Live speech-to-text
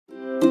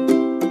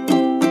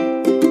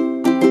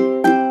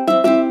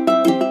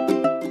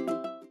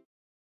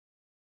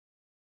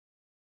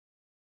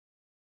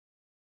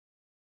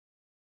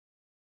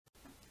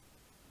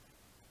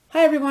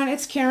Hi everyone,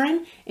 it's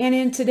Karen, and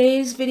in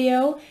today's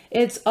video,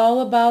 it's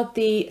all about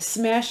the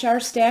Smash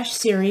Our Stash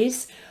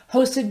series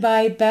hosted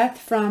by Beth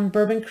from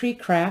Bourbon Creek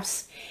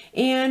Crafts.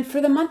 And for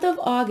the month of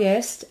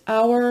August,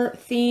 our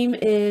theme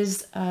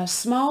is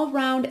small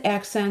round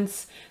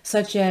accents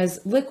such as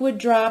liquid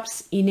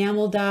drops,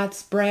 enamel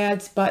dots,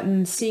 brads,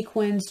 buttons,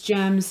 sequins,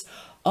 gems,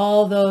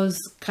 all those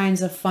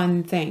kinds of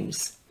fun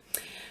things.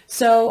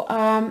 So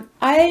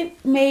I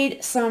made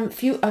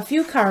a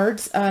few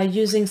cards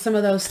using some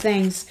of those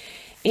things.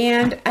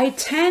 And I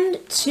tend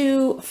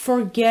to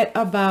forget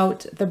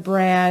about the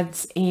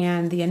brads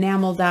and the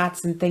enamel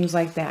dots and things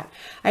like that.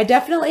 I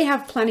definitely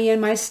have plenty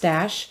in my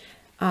stash,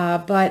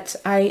 but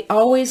I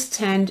always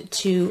tend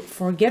to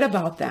forget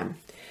about them.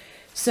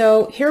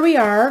 So here we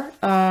are,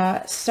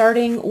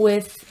 starting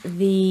with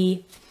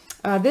the,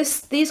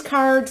 these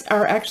cards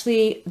are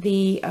actually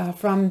the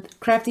from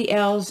Crafty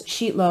Al's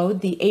Sheet Load,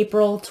 the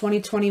April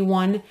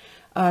 2021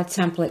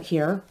 template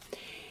here.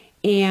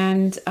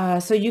 And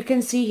so you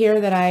can see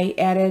here that I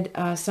added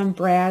some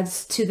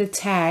brads to the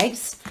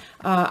tags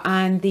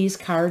on these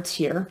cards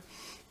here.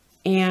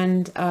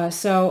 And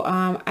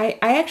I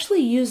actually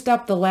used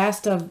up the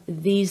last of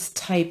these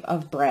type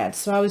of brads.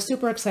 So I was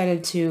super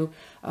excited to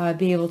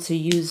be able to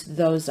use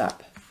those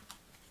up.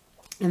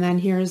 And then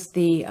here's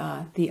the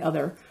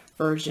other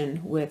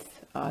version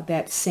with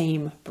that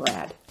same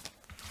brad.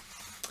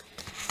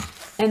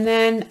 And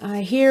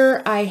then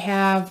here I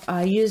have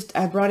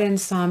I brought in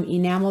some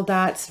enamel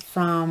dots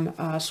from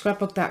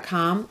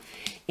scrapbook.com,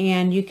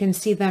 and you can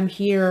see them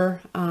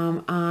here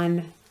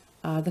on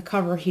the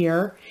cover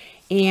here.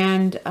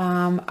 And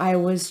I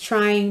was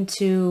trying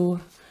to,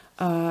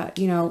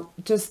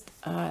 just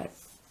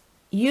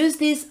use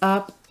these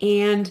up,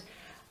 and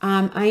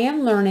I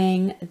am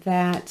learning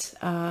that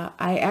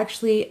I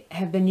actually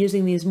have been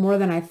using these more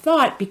than I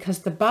thought because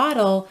the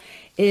bottle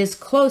is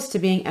close to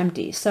being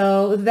empty.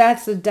 So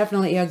that's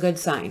definitely a good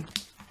sign.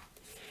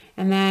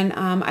 And then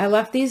I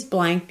left these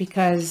blank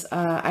because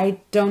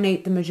I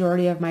donate the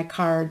majority of my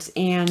cards,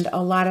 and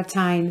a lot of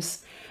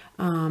times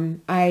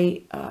one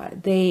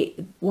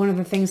of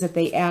the things that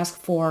they ask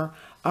for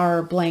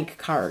are blank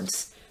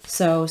cards.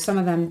 So some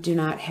of them do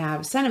not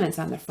have sentiments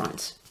on the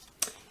front.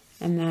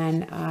 And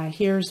then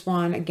here's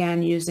one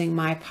again using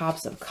my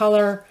pops of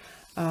color.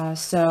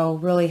 So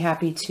really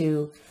happy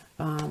to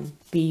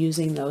be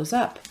using those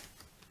up.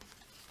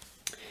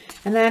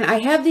 And then I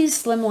have these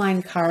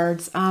slimline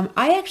cards.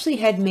 I actually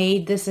had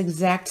made this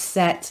exact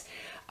set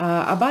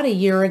about a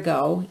year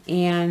ago,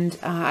 and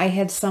I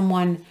had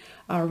someone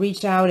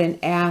reach out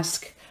and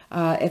ask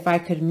if I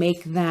could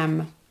make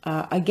them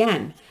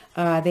again.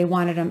 They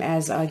wanted them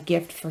as a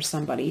gift for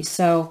somebody.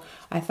 So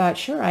I thought,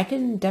 sure, I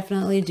can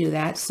definitely do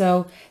that.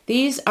 So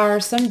these are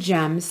some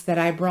gems that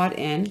I brought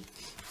in.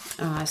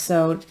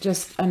 So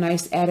just a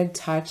nice added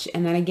touch.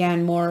 And then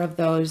again, more of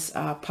those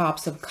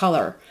pops of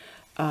color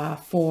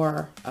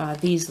for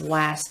these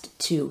last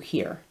two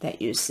here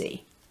that you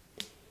see.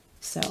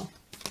 So,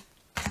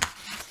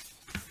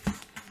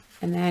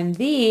 and then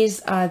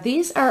these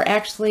are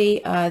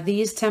actually,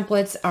 these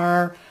templates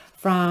are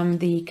from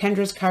the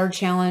Kendra's Card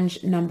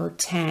Challenge number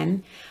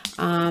 10.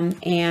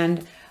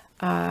 And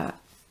I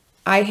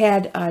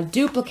had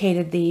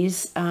duplicated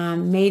these,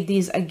 made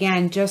these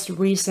again just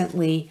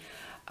recently,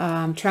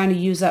 trying to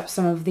use up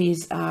some of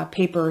these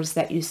papers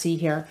that you see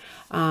here.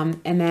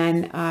 And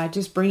then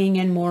just bringing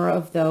in more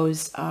of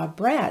those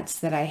brads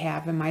that I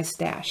have in my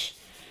stash.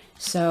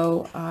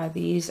 So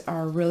these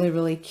are really,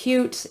 really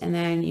cute. And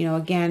then,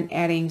 again,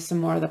 adding some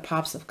more of the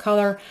pops of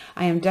color.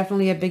 I am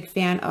definitely a big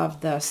fan of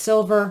the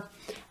silver.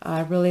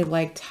 I really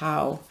liked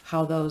how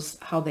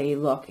they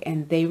look,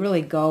 and they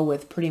really go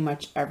with pretty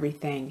much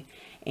everything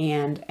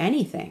and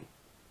anything.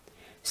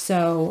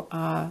 So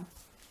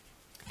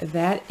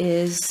that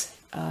is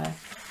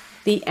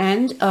the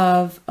end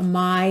of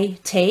my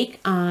take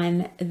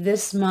on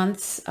this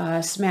month's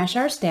Smash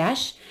Our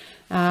Stash.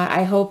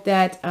 I hope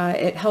that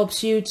it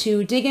helps you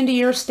to dig into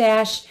your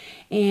stash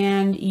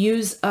and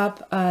use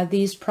up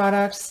these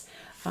products,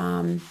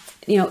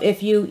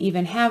 if you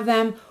even have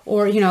them,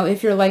 or,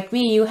 if you're like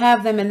me, you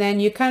have them and then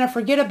you kind of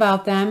forget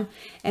about them,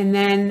 and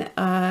then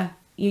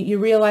you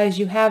realize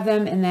you have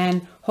them, and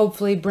then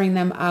hopefully bring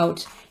them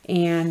out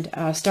and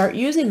start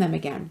using them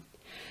again.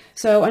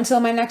 So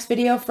until my next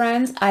video,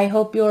 friends, I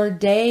hope your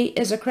day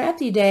is a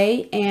crafty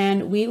day,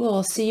 and we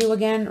will see you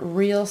again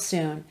real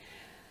soon.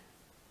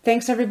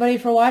 Thanks everybody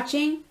for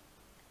watching,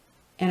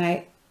 and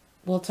I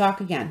will talk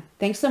again.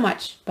 Thanks so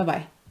much.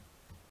 Bye-bye.